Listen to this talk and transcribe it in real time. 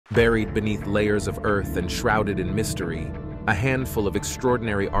Buried beneath layers of earth and shrouded in mystery, a handful of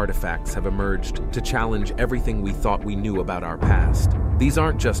extraordinary artifacts have emerged to challenge everything we thought we knew about our past. These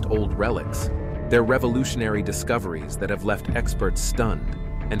aren't just old relics. They're revolutionary discoveries that have left experts stunned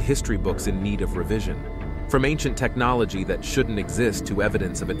and history books in need of revision. From ancient technology that shouldn't exist to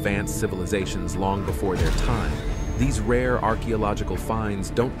evidence of advanced civilizations long before their time, these rare archaeological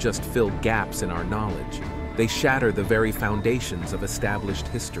finds don't just fill gaps in our knowledge. They shatter the very foundations of established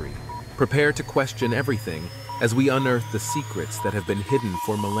history. Prepare to question everything as we unearth the secrets that have been hidden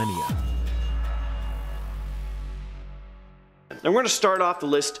for millennia. And we're going to start off the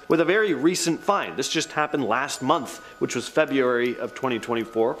list with a very recent find. This just happened last month, which was February of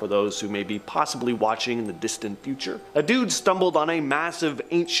 2024, for those who may be possibly watching in the distant future. A dude stumbled on a massive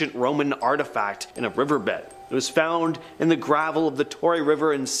ancient Roman artifact in a riverbed. It was found in the gravel of the Torre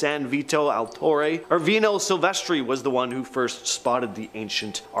River in San Vito al Torre. Arvino Silvestri was the one who first spotted the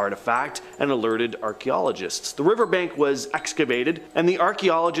ancient artifact and alerted archaeologists. The riverbank was excavated, and the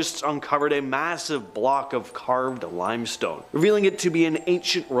archaeologists uncovered a massive block of carved limestone, revealing it to be an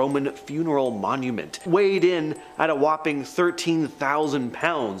ancient Roman funeral monument, weighed in at a whopping 13,000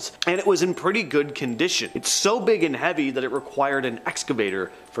 pounds, and it was in pretty good condition. It's so big and heavy that it required an excavator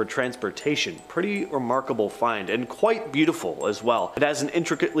for transportation. Pretty remarkable find, and quite beautiful as well. It has an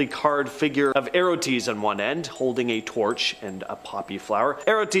intricately carved figure of Erotes on one end, holding a torch and a poppy flower.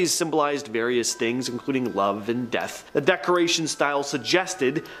 Erotes symbolized various things, including love and death. The decoration style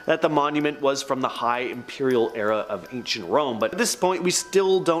suggested that the monument was from the high imperial era of ancient Rome, but at this point we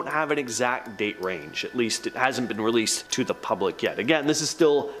still don't have an exact date range. At least it hasn't been released to the public yet. Again, this is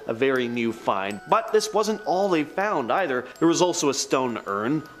still a very new find, but this wasn't all they found either. There was also a stone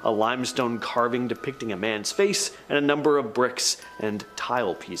urn, a limestone carving depicting a man's face, and a number of bricks and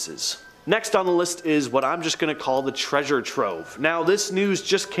tile pieces. Next on the list is what I'm just going to call the treasure trove. Now, this news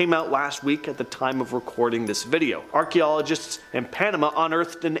just came out last week at the time of recording this video. Archaeologists in Panama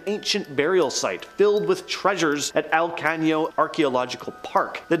unearthed an ancient burial site filled with treasures at El Caño Archaeological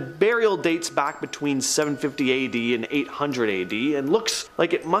Park. The burial dates back between 750 AD and 800 AD and looks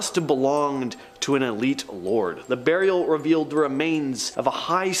like it must have belonged to an elite lord. The burial revealed the remains of a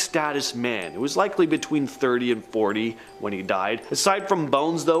high-status man who was likely between 30 and 40 when he died. Aside from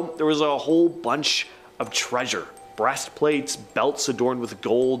bones though, there was a whole bunch of treasure. Breastplates, belts adorned with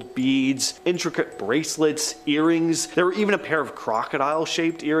gold, beads, intricate bracelets, earrings. There were even a pair of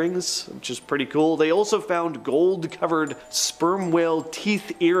crocodile-shaped earrings, which is pretty cool. They also found gold-covered sperm whale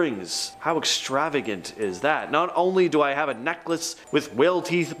teeth earrings. How extravagant is that? Not only do I have a necklace with whale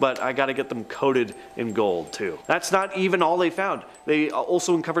teeth, but I gotta get them coated in gold too. That's not even all they found. They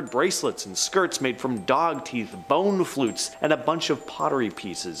also uncovered bracelets and skirts made from dog teeth, bone flutes, and a bunch of pottery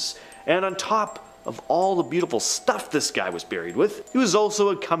pieces. And on top of all the beautiful stuff this guy was buried with, he was also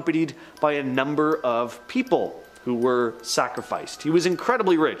accompanied by a number of people who were sacrificed. He was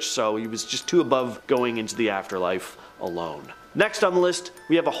incredibly rich, so he was just too above going into the afterlife alone. Next on the list,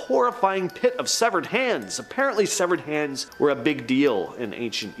 we have a horrifying pit of severed hands. Apparently severed hands were a big deal in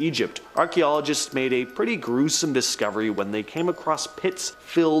ancient Egypt. Archaeologists made a pretty gruesome discovery when they came across pits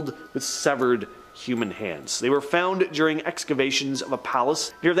filled with severed human hands. They were found during excavations of a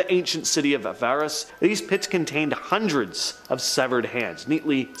palace near the ancient city of Avaris. These pits contained hundreds of severed hands,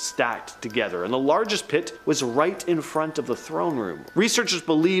 neatly stacked together, and the largest pit was right in front of the throne room. Researchers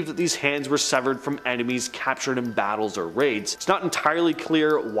believe that these hands were severed from enemies captured in battles or raids. It's not entirely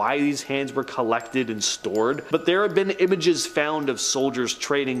clear why these hands were collected and stored, but there have been images found of soldiers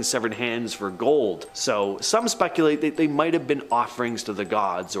trading severed hands for gold, so some speculate that they might have been offerings to the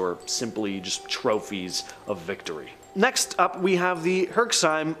gods or simply just trophies of victory. Next up, we have the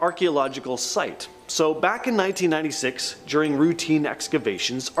Herxheim Archaeological Site. So back in 1996, during routine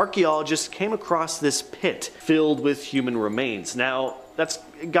excavations, archaeologists came across this pit filled with human remains. Now, that's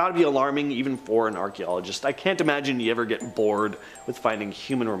gotta be alarming even for an archaeologist. I can't imagine you ever get bored with finding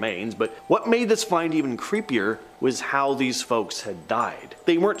human remains, but what made this find even creepier was how these folks had died.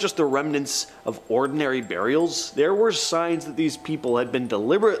 They weren't just the remnants of ordinary burials. There were signs that these people had been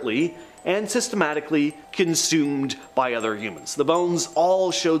deliberately and systematically consumed by other humans. The bones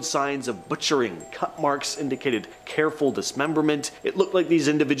all showed signs of butchering. Cut marks indicated careful dismemberment. It looked like these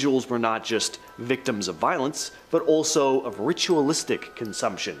individuals were not just victims of violence, but also of ritualistic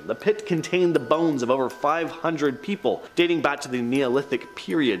consumption. The pit contained the bones of over 500 people, dating back to the Neolithic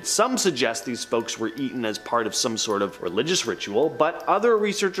period. Some suggest these folks were eaten as part of some sort of religious ritual, but other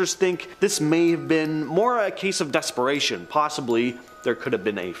researchers think this may have been more a case of desperation. Possibly there could have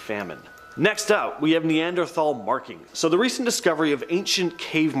been a famine. Next up, we have Neanderthal markings. So the recent discovery of ancient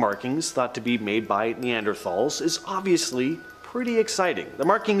cave markings thought to be made by Neanderthals is obviously pretty exciting. The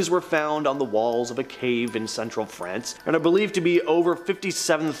markings were found on the walls of a cave in central France and are believed to be over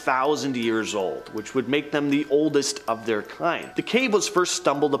 57,000 years old, which would make them the oldest of their kind. The cave was first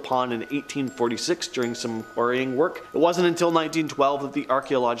stumbled upon in 1846 during some quarrying work. It wasn't until 1912 that the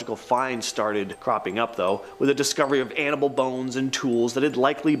archaeological finds started cropping up though, with the discovery of animal bones and tools that had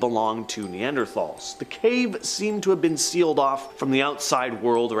likely belonged to Neanderthals. The cave seemed to have been sealed off from the outside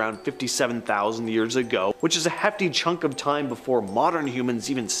world around 57,000 years ago, which is a hefty chunk of time before modern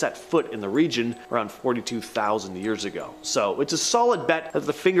humans even set foot in the region around 42,000 years ago. So it's a solid bet that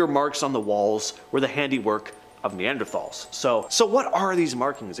the finger marks on the walls were the handiwork of Neanderthals. So what are these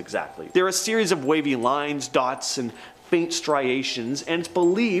markings exactly? They're a series of wavy lines, dots, and faint striations, and it's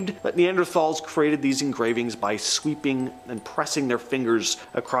believed that Neanderthals created these engravings by sweeping and pressing their fingers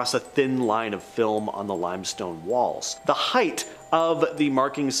across a thin line of film on the limestone walls. The height of the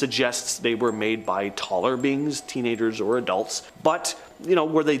markings suggests they were made by taller beings, teenagers or adults, but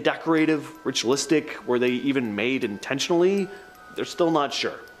were they decorative, ritualistic, were they even made intentionally? They're still not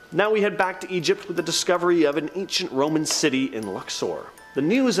sure. Now we head back to Egypt with the discovery of an ancient Roman city in Luxor. The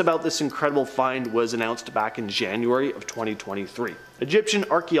news about this incredible find was announced back in January of 2023. Egyptian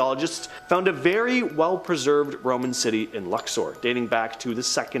archaeologists found a very well-preserved Roman city in Luxor, dating back to the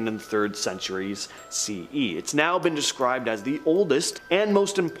 2nd and 3rd centuries CE. It's now been described as the oldest and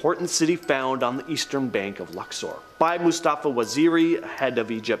most important city found on the eastern bank of Luxor by Mustafa Waziri, head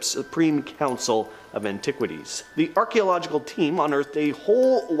of Egypt's Supreme Council of Antiquities. The archaeological team unearthed a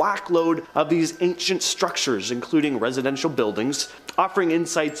whole whackload of these ancient structures, including residential buildings, offering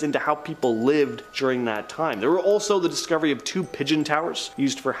insights into how people lived during that time. There were also the discovery of 2 pigeon towers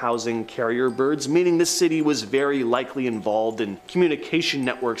used for housing carrier birds, meaning this city was very likely involved in communication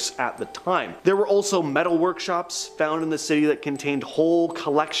networks at the time. There were also metal workshops found in the city that contained whole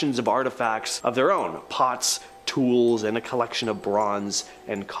collections of artifacts of their own, pots, tools, and a collection of bronze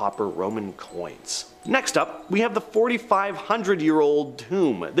and copper Roman coins. Next up, we have the 4,500-year-old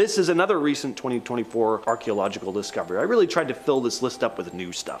tomb. This is another recent 2024 archaeological discovery. I really tried to fill this list up with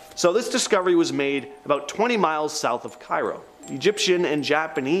new stuff. So this discovery was made about 20 miles south of Cairo. Egyptian and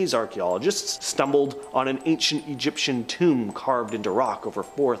Japanese archaeologists stumbled on an ancient Egyptian tomb carved into rock over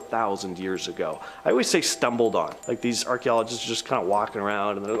 4,000 years ago. I always say stumbled on, like these archaeologists are just kind of walking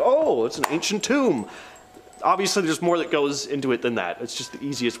around and they're like, oh, it's an ancient tomb. Obviously there's more that goes into it than that. It's just the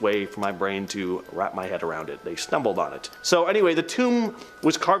easiest way for my brain to wrap my head around it. They stumbled on it. So anyway, the tomb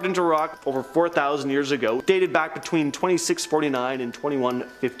was carved into rock over 4,000 years ago, dated back between 2649 and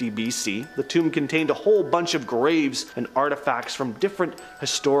 2150 BC. The tomb contained a whole bunch of graves and artifacts from different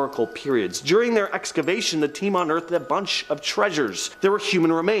historical periods. During their excavation, the team unearthed a bunch of treasures. There were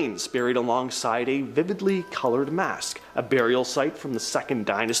human remains buried alongside a vividly colored mask, a burial site from the 2nd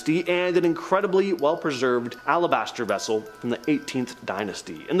dynasty, and an incredibly well-preserved alabaster vessel from the 18th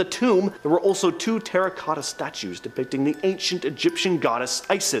dynasty. In the tomb, there were also 2 terracotta statues depicting the ancient Egyptian goddess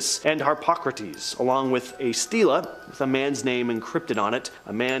Isis and Harpocrates, along with a stela with a man's name encrypted on it,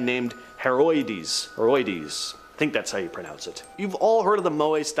 a man named Heroides. I think that's how you pronounce it. You've all heard of the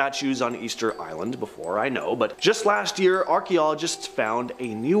Moai statues on Easter Island before, I know, but just last year, archaeologists found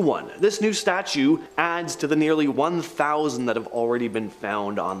a new one. This new statue adds to the nearly 1,000 that have already been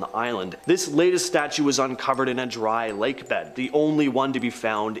found on the island. This latest statue was uncovered in a dry lake bed, the only one to be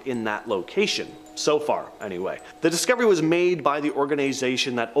found in that location. So far, anyway. The discovery was made by the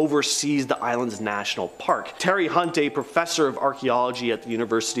organization that oversees the island's national park. Terry Hunt, a professor of archaeology at the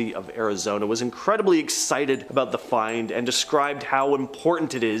University of Arizona, was incredibly excited about the find and described how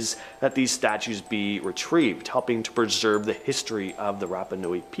important it is that these statues be retrieved, helping to preserve the history of the Rapa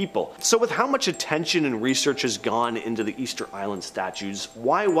Nui people. So with how much attention and research has gone into the Easter Island statues,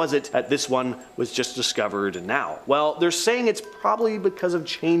 why was it that this one was just discovered now? Well, they're saying it's probably because of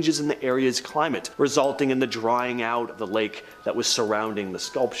changes in the area's climate, resulting in the drying out of the lake that was surrounding the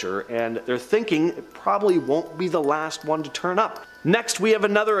sculpture, and they're thinking it probably won't be the last one to turn up. Next, we have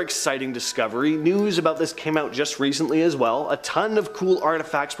another exciting discovery. News about this came out just recently as well. A ton of cool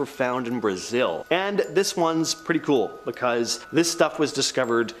artifacts were found in Brazil. And this one's pretty cool because this stuff was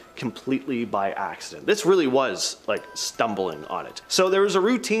discovered completely by accident. This really was like stumbling on it. So there was a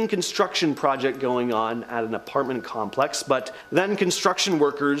routine construction project going on at an apartment complex, but then construction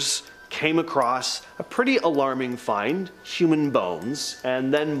workers came across a pretty alarming find, human bones,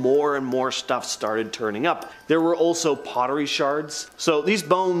 and then more and more stuff started turning up. There were also pottery shards yards. So these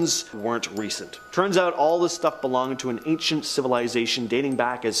bones weren't recent. Turns out all this stuff belonged to an ancient civilization dating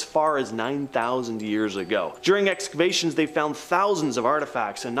back as far as 9,000 years ago. During excavations, they found thousands of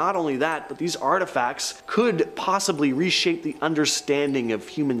artifacts, and not only that, but these artifacts could possibly reshape the understanding of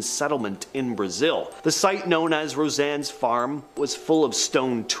human settlement in Brazil. The site, known as Rosanne's Farm, was full of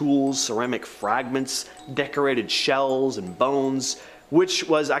stone tools, ceramic fragments, decorated shells, and bones, which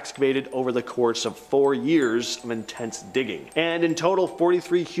was excavated over the course of 4 years of intense digging. And in total,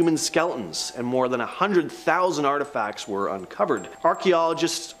 43 human skeletons and more than 100,000 artifacts were uncovered.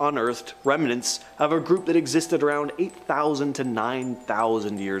 Archaeologists unearthed remnants of a group that existed around 8,000 to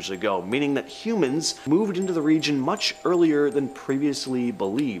 9,000 years ago, meaning that humans moved into the region much earlier than previously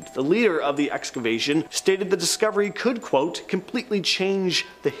believed. The leader of the excavation stated the discovery could, quote, completely change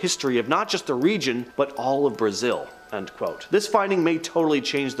the history of not just the region, but all of Brazil. End quote. This finding may totally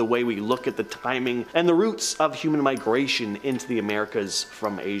change the way we look at the timing and the roots of human migration into the Americas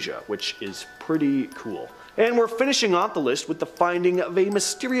from Asia, which is pretty cool. And we're finishing off the list with the finding of a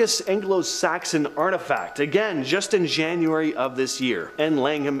mysterious Anglo-Saxon artifact, again just in January of this year, in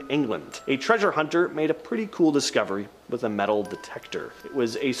Langham, England. A treasure hunter made a pretty cool discovery with a metal detector. It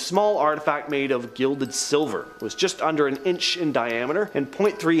was a small artifact made of gilded silver. It was just under an inch in diameter and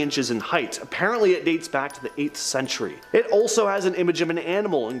 0.3 inches in height. Apparently it dates back to the 8th century. It also has an image of an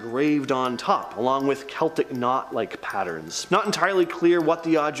animal engraved on top, along with Celtic knot-like patterns. Not entirely clear what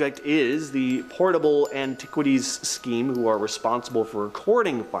the object is. The Portable Antiquities Scheme, who are responsible for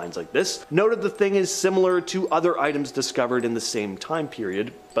recording finds like this, noted the thing is similar to other items discovered in the same time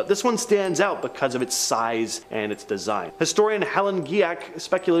period, but this one stands out because of its size and its design. Historian Helen Giak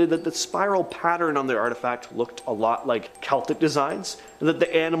speculated that the spiral pattern on the artifact looked a lot like Celtic designs, and that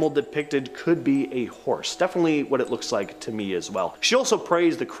the animal depicted could be a horse. Definitely what it looks like to me as well. She also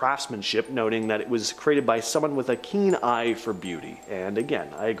praised the craftsmanship, noting that it was created by someone with a keen eye for beauty. And again,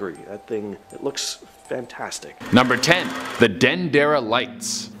 I agree. That thing, it looks fantastic. Number 10. The Dendera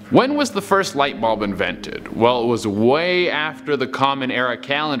Lights. When was the first light bulb invented? Well, it was way after the Common Era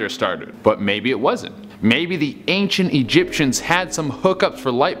calendar started, but maybe it wasn't. Maybe the ancient Egyptians had some hookups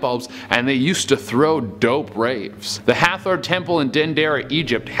for light bulbs and they used to throw dope raves. The Hathor Temple in Dendera,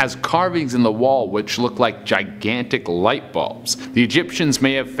 Egypt has carvings in the wall which look like gigantic light bulbs. The Egyptians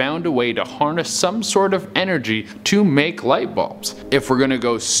may have found a way to harness some sort of energy to make light bulbs. If we're gonna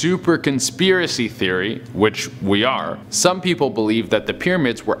go super conspiracy theory, which we are, some people believe that the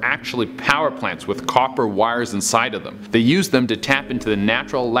pyramids were actually power plants with copper wires inside of them. They used them to tap into the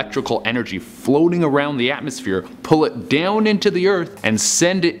natural electrical energy floating around the atmosphere, pull it down into the earth, and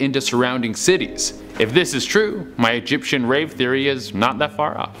send it into surrounding cities. If this is true, my Egyptian rave theory is not that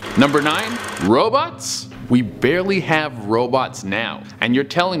far off. Number 9. Robots? We barely have robots now, and you're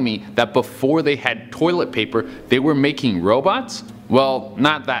telling me that before they had toilet paper, they were making robots? Well,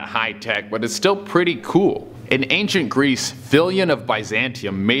 not that high tech, but it's still pretty cool. In ancient Greece, Philion of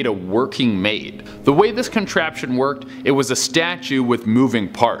Byzantium made a working maid. The way this contraption worked, it was a statue with moving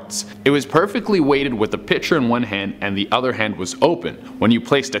parts. It was perfectly weighted with a pitcher in one hand and the other hand was open. When you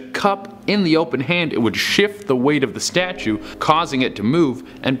placed a cup in the open hand, it would shift the weight of the statue, causing it to move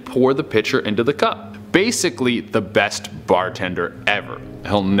and pour the pitcher into the cup. Basically the best bartender ever.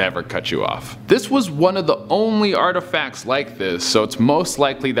 He'll never cut you off. This was one of the only artifacts like this, so it's most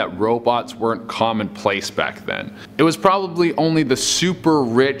likely that robots weren't commonplace back then. It was probably only the super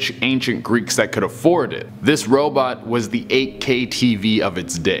rich ancient Greeks that could afford it. This robot was the 8K TV of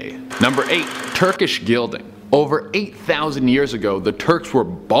its day. Number 8. Turkish gilding. Over 8,000 years ago, the Turks were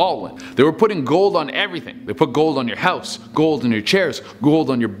ballin'. They were putting gold on everything. They put gold on your house, gold on your chairs, gold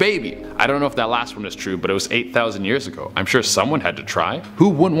on your baby. I don't know if that last one is true, but it was 8,000 years ago. I'm sure someone had to try. Who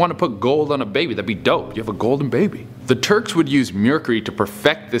wouldn't want to put gold on a baby? That'd be dope. You have a golden baby. The Turks would use mercury to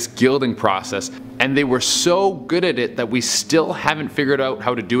perfect this gilding process, and they were so good at it that we still haven't figured out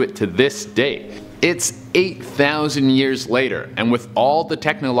how to do it to this day. It's 8,000 years later, and with all the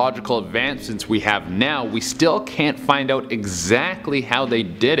technological advancements we have now, we still can't find out exactly how they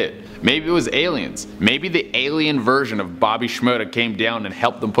did it. Maybe it was aliens. Maybe the alien version of Bobby Shmurda came down and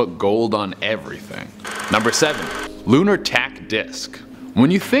helped them put gold on everything. Number 7. Lunar tack disc.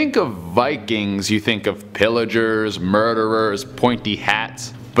 When you think of Vikings, you think of pillagers, murderers, pointy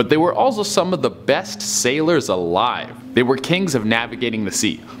hats. But they were also some of the best sailors alive. They were kings of navigating the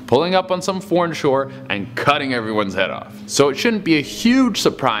sea, pulling up on some foreign shore and cutting everyone's head off. So it shouldn't be a huge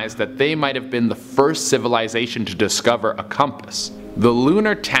surprise that they might have been the first civilization to discover a compass. The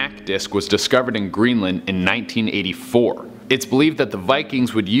lunar tack disc was discovered in Greenland in 1984. It's believed that the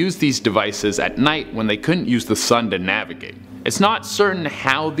Vikings would use these devices at night when they couldn't use the sun to navigate. It's not certain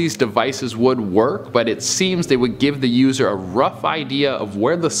how these devices would work, but it seems they would give the user a rough idea of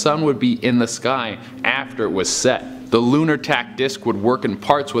where the sun would be in the sky after it was set. The lunar tack disc would work in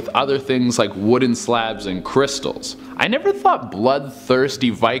parts with other things like wooden slabs and crystals. I never thought bloodthirsty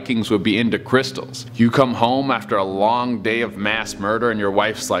Vikings would be into crystals. You come home after a long day of mass murder and your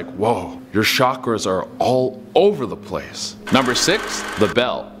wife's like, whoa, your chakras are all over the place. Number 6, the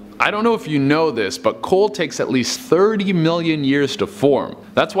bell. I don't know if you know this, but coal takes at least 30 million years to form.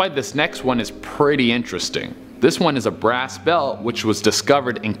 That's why this next one is pretty interesting. This one is a brass bell which was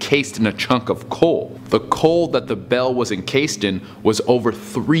discovered encased in a chunk of coal. The coal that the bell was encased in was over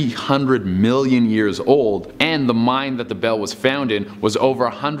 300 million years old, and the mine that the bell was found in was over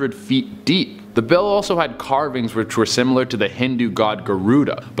 100 feet deep. The bell also had carvings which were similar to the Hindu god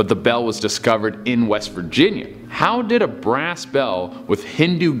Garuda, but the bell was discovered in West Virginia. How did a brass bell with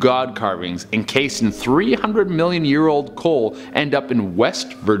Hindu god carvings encased in 300 million year old coal end up in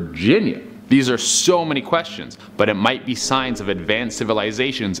West Virginia? These are so many questions, but it might be signs of advanced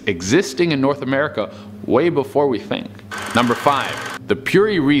civilizations existing in North America way before we think. Number 5. The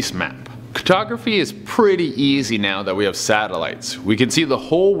Puri-Reis map. Cartography is pretty easy now that we have satellites. We can see the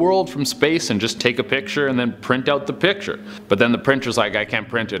whole world from space and just take a picture and then print out the picture. But then the printer's like, I can't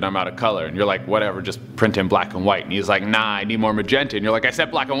print it, I'm out of color. And you're like, whatever, just print in black and white. And he's like, nah, I need more magenta. And you're like, I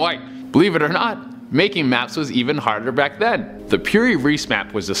said black and white. Believe it or not, making maps was even harder back then. The Puri-Reis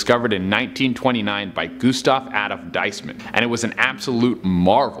map was discovered in 1929 by Gustav Adolf Deissmann, and it was an absolute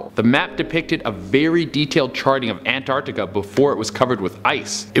marvel. The map depicted a very detailed charting of Antarctica before it was covered with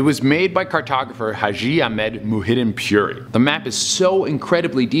ice. It was made by cartographer Haji Ahmed Muhyiddin Puri. The map is so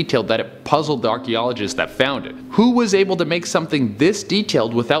incredibly detailed that it puzzled the archaeologists that found it. Who was able to make something this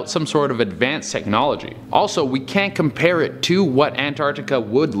detailed without some sort of advanced technology? Also, we can't compare it to what Antarctica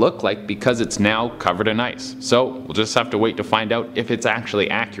would look like because it's now covered in ice. So we'll just have to wait to find out if it's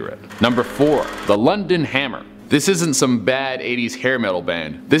actually accurate. Number 4. The London Hammer. This isn't some bad 80s hair metal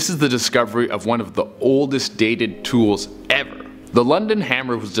band. This is the discovery of one of the oldest dated tools ever. The London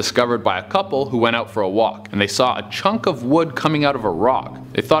Hammer was discovered by a couple who went out for a walk, and they saw a chunk of wood coming out of a rock.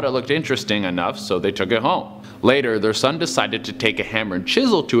 They thought it looked interesting enough, so they took it home. Later, their son decided to take a hammer and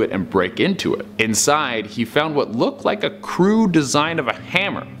chisel to it and break into it. Inside, he found what looked like a crude design of a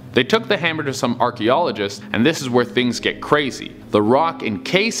hammer. They took the hammer to some archaeologists, and this is where things get crazy. The rock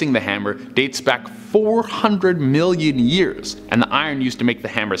encasing the hammer dates back 400 million years, and the iron used to make the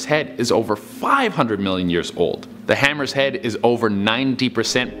hammer's head is over 500 million years old. The hammer's head is over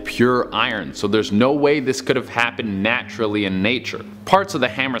 90% pure iron, so there's no way this could have happened naturally in nature. Parts of the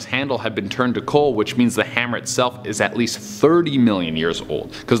hammer's handle have been turned to coal, which means the hammer itself is at least 30 million years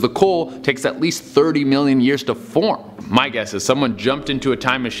old, because the coal takes at least 30 million years to form. My guess is someone jumped into a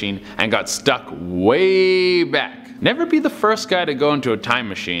time machine and got stuck way back. Never be the first guy to go into a time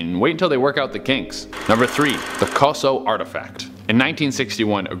machine, wait until they work out the kinks. Number 3. The Coso Artifact. In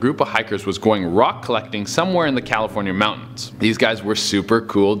 1961, a group of hikers was going rock collecting somewhere in the California mountains. These guys were super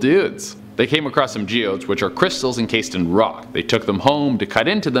cool dudes. They came across some geodes, which are crystals encased in rock. They took them home to cut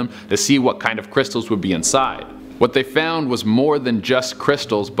into them to see what kind of crystals would be inside. What they found was more than just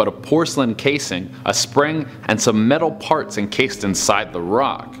crystals, but a porcelain casing, a spring, and some metal parts encased inside the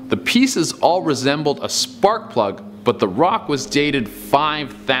rock. The pieces all resembled a spark plug, but the rock was dated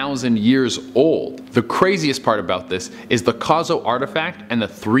 5,000 years old. The craziest part about this is the Coso artifact and the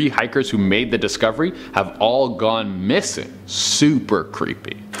 3 hikers who made the discovery have all gone missing. Super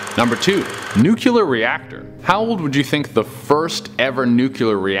creepy. Number 2. Nuclear reactor. How old would you think the first ever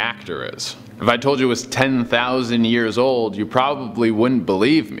nuclear reactor is? If I told you it was 10,000 years old, you probably wouldn't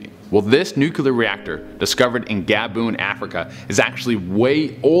believe me. Well, this nuclear reactor, discovered in Gabon, Africa, is actually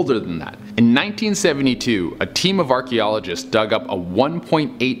way older than that. In 1972, a team of archaeologists dug up a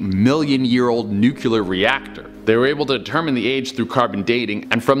 1.8 million year old nuclear reactor. They were able to determine the age through carbon dating,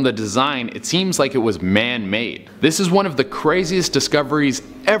 and from the design, it seems like it was man-made. This is one of the craziest discoveries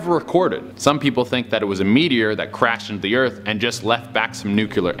ever recorded. Some people think that it was a meteor that crashed into the Earth and just left back some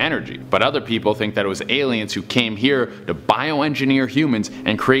nuclear energy. But other people think that it was aliens who came here to bioengineer humans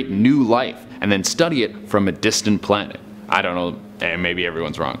and create new life, and then study it from a distant planet. I don't know. Maybe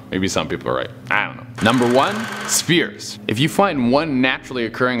everyone's wrong. Maybe some people are right. I don't know. Number 1. Spheres. If you find one naturally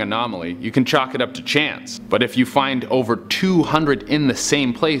occurring anomaly, you can chalk it up to chance. But if you find over 200 in the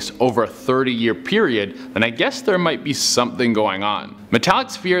same place over a 30-year period, then I guess there might be something going on. Metallic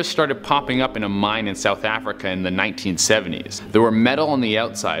spheres started popping up in a mine in South Africa in the 1970s. There were metal on the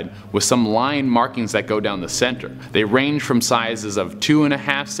outside with some line markings that go down the center. They range from sizes of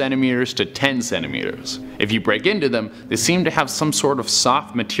 2.5 centimeters to 10 centimeters. If you break into them, they seem to have some sort of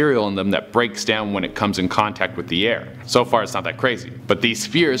soft material in them that breaks down when when it comes in contact with the air. So far it's not that crazy. But these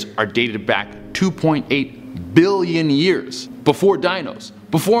spheres are dated back 2.8 billion years. Before dinos.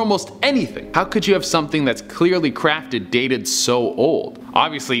 Before almost anything. How could you have something that's clearly crafted dated so old?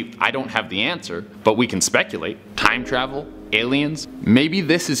 Obviously, I don't have the answer, but we can speculate. Time travel? Aliens? Maybe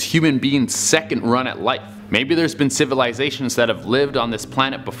this is human beings' second run at life. Maybe there's been civilizations that have lived on this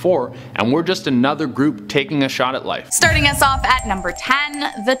planet before, and we're just another group taking a shot at life. Starting us off at number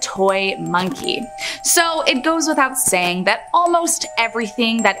 10, the toy monkey. So it goes without saying that almost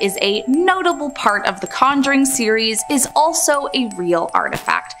everything that is a notable part of the Conjuring series is also a real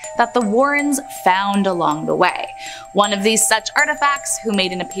artifact that the Warrens found along the way. One of these such artifacts, who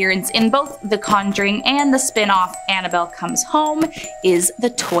made an appearance in both The Conjuring and the spin-off Annabelle Comes Home, is the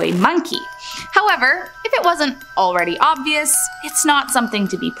toy monkey. However, if it wasn't already obvious, it's not something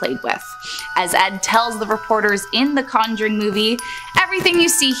to be played with. As Ed tells the reporters in the Conjuring movie, everything you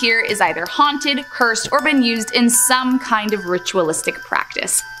see here is either haunted, cursed, or been used in some kind of ritualistic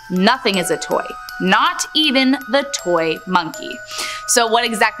practice. Nothing is a toy. Not even the toy monkey. So what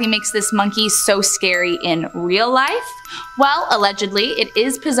exactly makes this monkey so scary in real life? Well, allegedly, it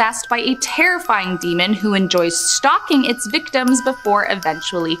is possessed by a terrifying demon who enjoys stalking its victims before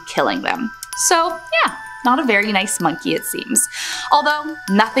eventually killing them. So yeah, not a very nice monkey it seems. Although,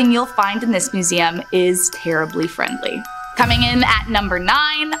 nothing you'll find in this museum is terribly friendly. Coming in at number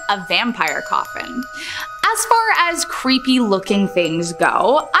 9, a vampire coffin. As far as creepy looking things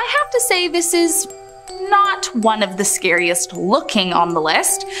go, I have to say this is not one of the scariest looking on the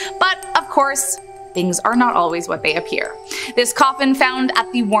list, but of course, things are not always what they appear. This coffin found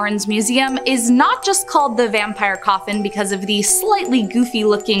at the Warrens Museum is not just called the vampire coffin because of the slightly goofy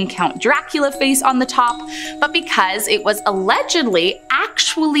looking Count Dracula face on the top, but because it was allegedly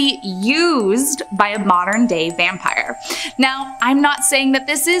actually used by a modern day vampire. Now, I'm not saying that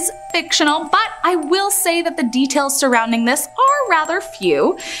this is fictional, but I will say that the details surrounding this are rather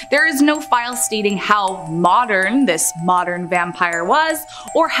few. There is no file stating how modern this modern vampire was,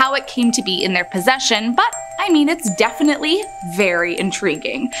 or how it came to be in their possession, but I mean, it's definitely very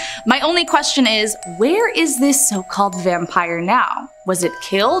intriguing. My only question is, where is this so-called vampire now? Was it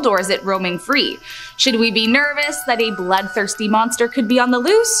killed, or is it roaming free? Should we be nervous that a bloodthirsty monster could be on the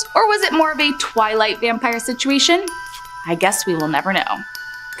loose, or was it more of a Twilight vampire situation? I guess we will never know.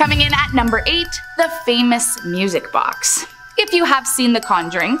 Coming in at number 8, the famous music box. If you have seen The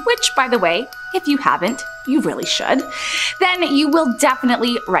Conjuring, which by the way, if you haven't, you really should, then you will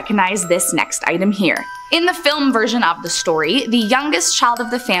definitely recognize this next item here. In the film version of the story, the youngest child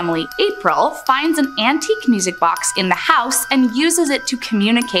of the family, April, finds an antique music box in the house and uses it to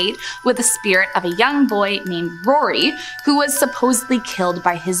communicate with the spirit of a young boy named Rory, who was supposedly killed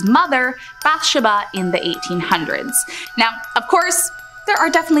by his mother, Bathsheba, in the 1800s. Now, of course, there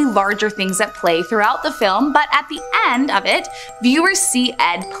are definitely larger things at play throughout the film, but at the end of it, viewers see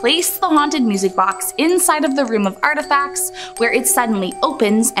Ed place the haunted music box inside of the room of artifacts, where it suddenly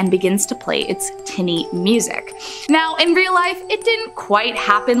opens and begins to play its tinny music. Now, in real life, it didn't quite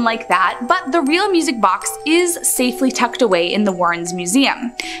happen like that, but the real music box is safely tucked away in the Warrens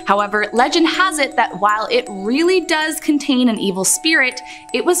Museum. However, legend has it that while it really does contain an evil spirit,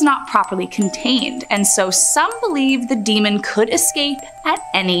 it was not properly contained, and so some believe the demon could escape at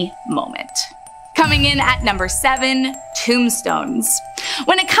any moment. Coming in at number 7, tombstones.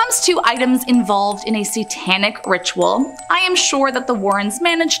 When it comes to items involved in a satanic ritual, I am sure that the Warrens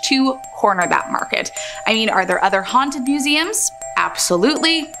managed to corner that market. I mean, are there other haunted museums?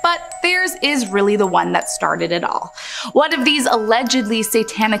 Absolutely, but theirs is really the one that started it all. One of these allegedly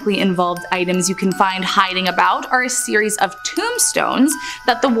satanically involved items you can find hiding about are a series of tombstones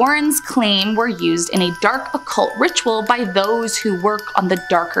that the Warrens claim were used in a dark occult ritual by those who work on the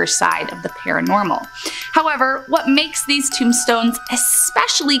darker side of the paranormal. However, what makes these tombstones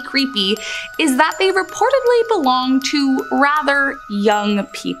especially creepy is that they reportedly belong to rather young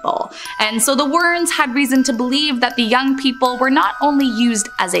people. And so the Warrens had reason to believe that the young people were not only used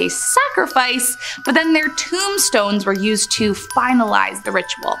as a sacrifice, but then their tombstones were used to finalize the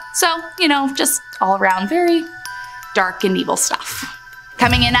ritual. So, you know, just all around very dark and evil stuff.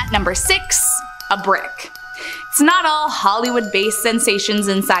 Coming in at number 6, a brick. It's not all Hollywood-based sensations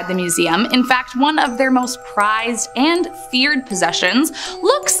inside the museum. In fact, one of their most prized and feared possessions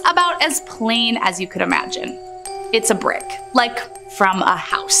looks about as plain as you could imagine. It's a brick. Like, from a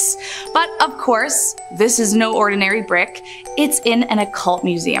house. But of course, this is no ordinary brick. It's in an occult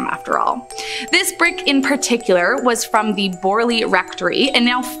museum after all. This brick in particular was from the Borley Rectory, a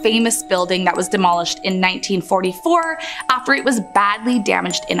now famous building that was demolished in 1944 after it was badly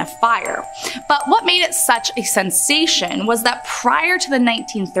damaged in a fire. But what made it such a sensation was that prior to the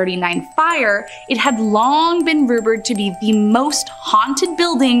 1939 fire, it had long been rumored to be the most haunted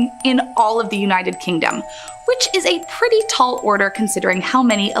building in all of the United Kingdom, which is a pretty tall order considering how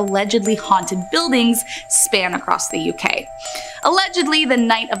many allegedly haunted buildings span across the UK. Allegedly, the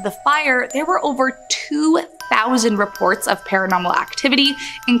night of the fire, there were over 2,000 reports of paranormal activity,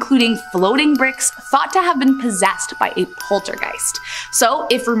 including floating bricks thought to have been possessed by a poltergeist. So,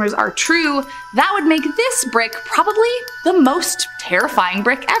 if rumors are true, that would make this brick probably the most terrifying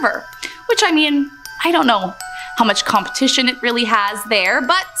brick ever. Which, I mean, I don't know how much competition it really has there,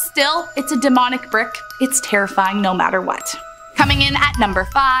 but still, it's a demonic brick. It's terrifying no matter what. Coming in at number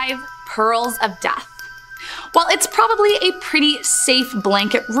 5, Pearls of Death. While it's probably a pretty safe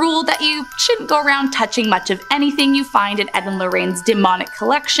blanket rule that you shouldn't go around touching much of anything you find in Ed and Lorraine's demonic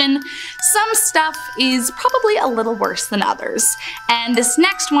collection, some stuff is probably a little worse than others, and this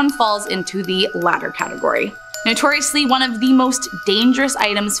next one falls into the latter category. Notoriously one of the most dangerous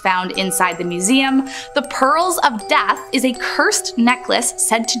items found inside the museum, the Pearls of Death is a cursed necklace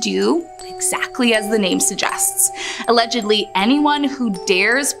said to do exactly as the name suggests. Allegedly, anyone who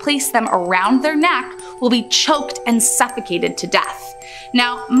dares place them around their neck will be choked and suffocated to death.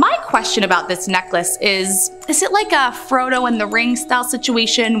 Now, my question about this necklace is it like a Frodo and the Ring style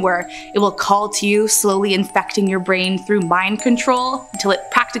situation where it will call to you, slowly infecting your brain through mind control until it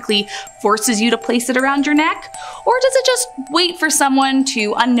practically forces you to place it around your neck? Or does it just wait for someone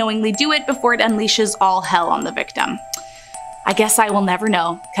to unknowingly do it before it unleashes all hell on the victim? I guess I will never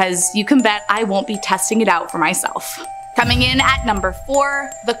know, because you can bet I won't be testing it out for myself. Coming in at number 4,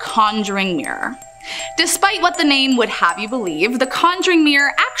 the Conjuring Mirror. Despite what the name would have you believe, the Conjuring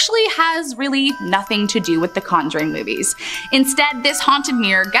Mirror actually has really nothing to do with the Conjuring movies. Instead, this haunted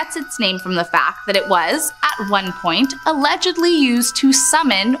mirror gets its name from the fact that it was, at one point, allegedly used to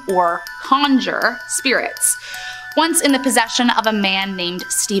summon or conjure spirits. Once in the possession of a man named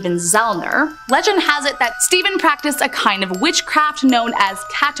Stephen Zellner, legend has it that Stephen practiced a kind of witchcraft known as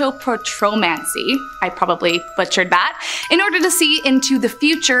catoprotromancy, I probably butchered that, in order to see into the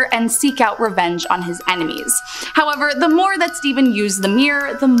future and seek out revenge on his enemies. However, the more that Stephen used the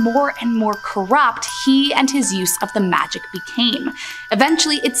mirror, the more and more corrupt he and his use of the magic became.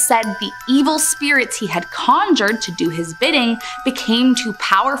 Eventually, it's said the evil spirits he had conjured to do his bidding became too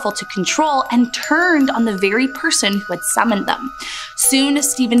powerful to control and turned on the very person who had summoned them. Soon,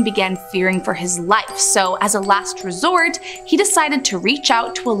 Stephen began fearing for his life, so as a last resort, he decided to reach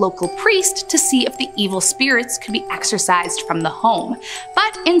out to a local priest to see if the evil spirits could be exorcised from the home.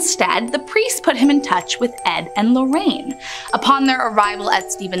 But instead, the priest put him in touch with Ed and Lorraine. Upon their arrival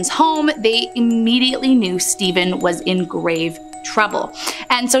at Stephen's home, they immediately knew Stephen was in grave trouble.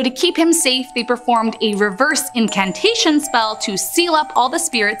 And so to keep him safe, they performed a reverse incantation spell to seal up all the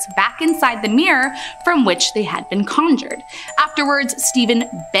spirits back inside the mirror from which they had been conjured. Afterwards, Stephen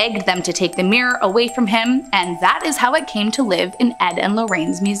begged them to take the mirror away from him, and that is how it came to live in Ed and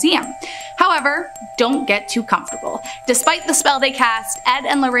Lorraine's museum. However, don't get too comfortable. Despite the spell they cast, Ed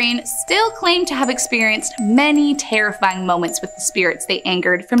and Lorraine still claim to have experienced many terrifying moments with the spirits they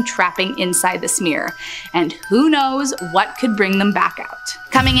angered from trapping inside this mirror, and who knows what could bring them back out.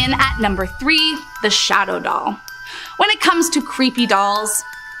 Coming in at number 3, the Shadow Doll. When it comes to creepy dolls,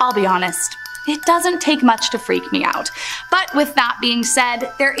 I'll be honest, it doesn't take much to freak me out. But with that being said,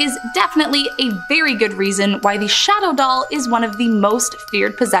 there is definitely a very good reason why the Shadow Doll is one of the most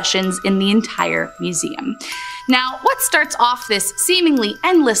feared possessions in the entire museum. Now, what starts off this seemingly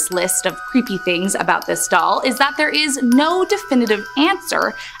endless list of creepy things about this doll is that there is no definitive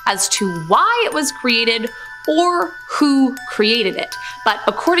answer as to why it was created or who created it. But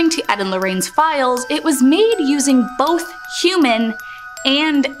according to Ed and Lorraine's files, it was made using both human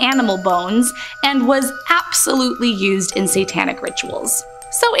and animal bones and was absolutely used in satanic rituals.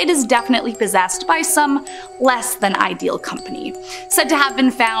 So it is definitely possessed by some less than ideal company. Said to have been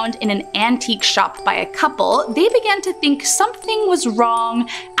found in an antique shop by a couple, they began to think something was wrong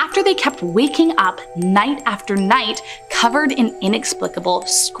after they kept waking up night after night covered in inexplicable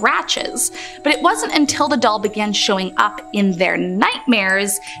scratches. But it wasn't until the doll began showing up in their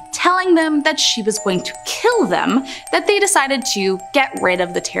nightmares, telling them that she was going to kill them, that they decided to get rid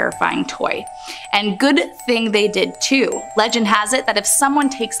of the terrifying toy. And good thing they did too. Legend has it that if someone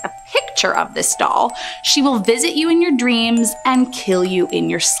takes a picture of this doll, she will visit you in your dreams and kill you in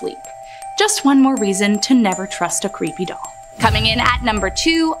your sleep. Just one more reason to never trust a creepy doll. Coming in at number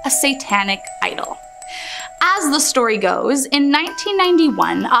 2, a satanic idol. As the story goes, in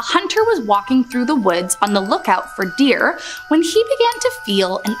 1991, a hunter was walking through the woods on the lookout for deer when he began to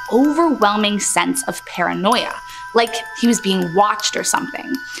feel an overwhelming sense of paranoia, like he was being watched or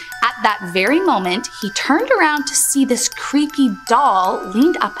something. At that very moment, he turned around to see this creepy doll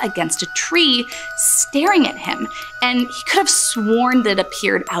leaned up against a tree, staring at him, and he could have sworn that it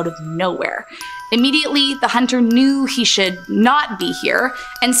appeared out of nowhere. Immediately, the hunter knew he should not be here,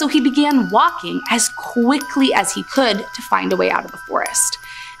 and so he began walking as quickly as he could to find a way out of the forest.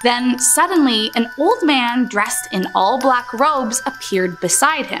 Then, suddenly, an old man dressed in all black robes appeared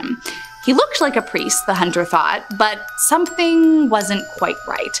beside him. He looked like a priest, the hunter thought, but something wasn't quite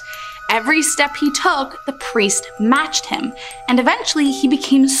right. Every step he took, the priest matched him, and eventually he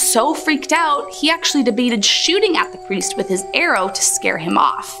became so freaked out, he actually debated shooting at the priest with his arrow to scare him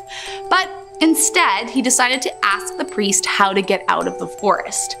off. But instead, he decided to ask the priest how to get out of the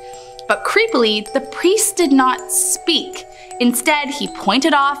forest. But creepily, the priest did not speak. Instead, he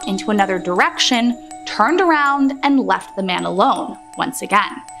pointed off into another direction, turned around, and left the man alone once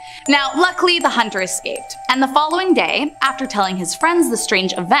again. Now, luckily, the hunter escaped, and the following day, after telling his friends the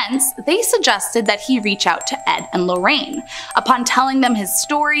strange events, they suggested that he reach out to Ed and Lorraine. Upon telling them his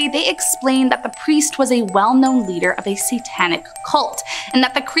story, they explained that the priest was a well-known leader of a satanic cult, and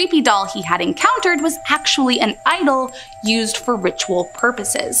that the creepy doll he had encountered was actually an idol used for ritual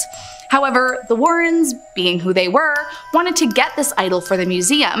purposes. However, the Warrens, being who they were, wanted to get this idol for the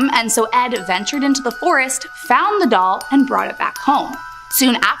museum, and so Ed ventured into the forest, found the doll, and brought it back home.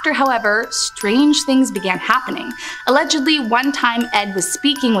 Soon after, however, strange things began happening. Allegedly, one time Ed was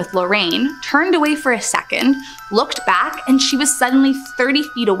speaking with Lorraine, turned away for a second, looked back, and she was suddenly 30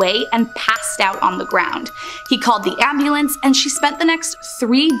 feet away and passed out on the ground. He called the ambulance, and she spent the next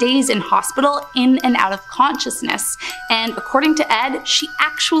 3 days in hospital in and out of consciousness. And according to Ed, she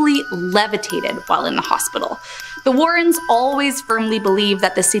actually levitated while in the hospital. The Warrens always firmly believed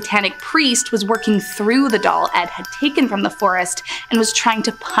that the satanic priest was working through the doll Ed had taken from the forest and was trying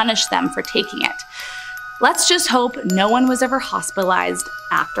to punish them for taking it. Let's just hope no one was ever hospitalized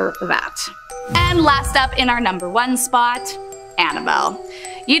after that. And last up in our number 1 spot, Annabelle.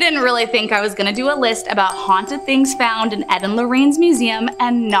 You didn't really think I was gonna do a list about haunted things found in Ed and Lorraine's museum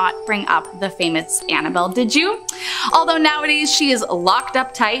and not bring up the famous Annabelle, did you? Although nowadays she is locked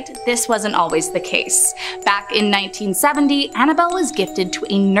up tight, this wasn't always the case. Back in 1970, Annabelle was gifted to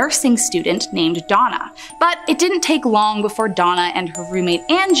a nursing student named Donna. But it didn't take long before Donna and her roommate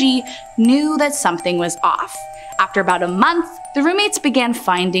Angie knew that something was off. After about a month, the roommates began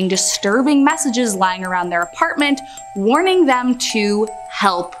finding disturbing messages lying around their apartment, warning them to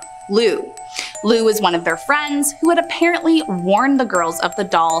help Lou. Lou was one of their friends who had apparently warned the girls of the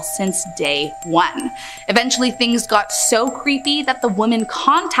doll since day 1. Eventually, things got so creepy that the woman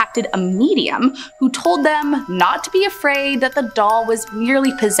contacted a medium who told them not to be afraid, that the doll was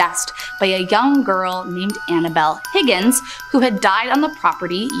merely possessed by a young girl named Annabelle Higgins who had died on the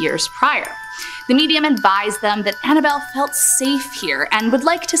property years prior. The medium advised them that Annabelle felt safe here and would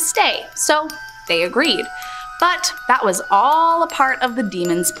like to stay, so they agreed. But that was all a part of the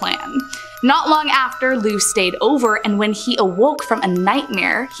demon's plan. Not long after, Lou stayed over, and when he awoke from a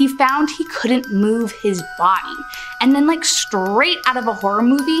nightmare, he found he couldn't move his body. And then, like straight out of a horror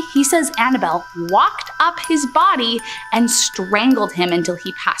movie, he says Annabelle walked up his body and strangled him until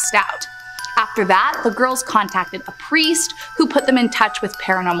he passed out. After that, the girls contacted a priest who put them in touch with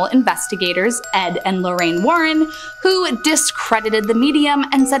paranormal investigators, Ed and Lorraine Warren, who discredited the medium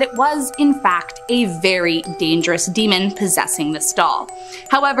and said it was, in fact, a very dangerous demon possessing this doll.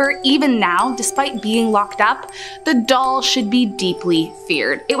 However, even now, despite being locked up, the doll should be deeply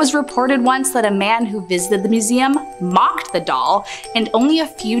feared. It was reported once that a man who visited the museum mocked the doll and only a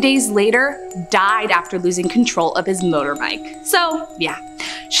few days later died after losing control of his motorbike. So, yeah,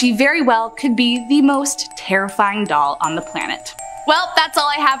 she very well could be the most terrifying doll on the planet. Well, that's all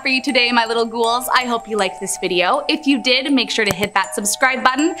I have for you today, my little ghouls. I hope you liked this video. If you did, make sure to hit that subscribe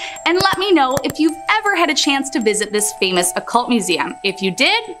button and let me know if you've ever had a chance to visit this famous occult museum. If you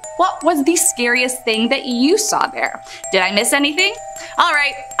did, what was the scariest thing that you saw there? Did I miss anything? All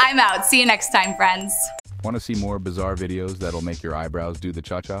right, I'm out. See you next time, friends. Want to see more bizarre videos that'll make your eyebrows do the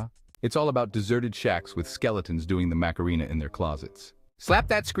cha-cha? It's all about deserted shacks with skeletons doing the Macarena in their closets. Slap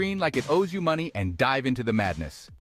that screen like it owes you money and dive into the madness.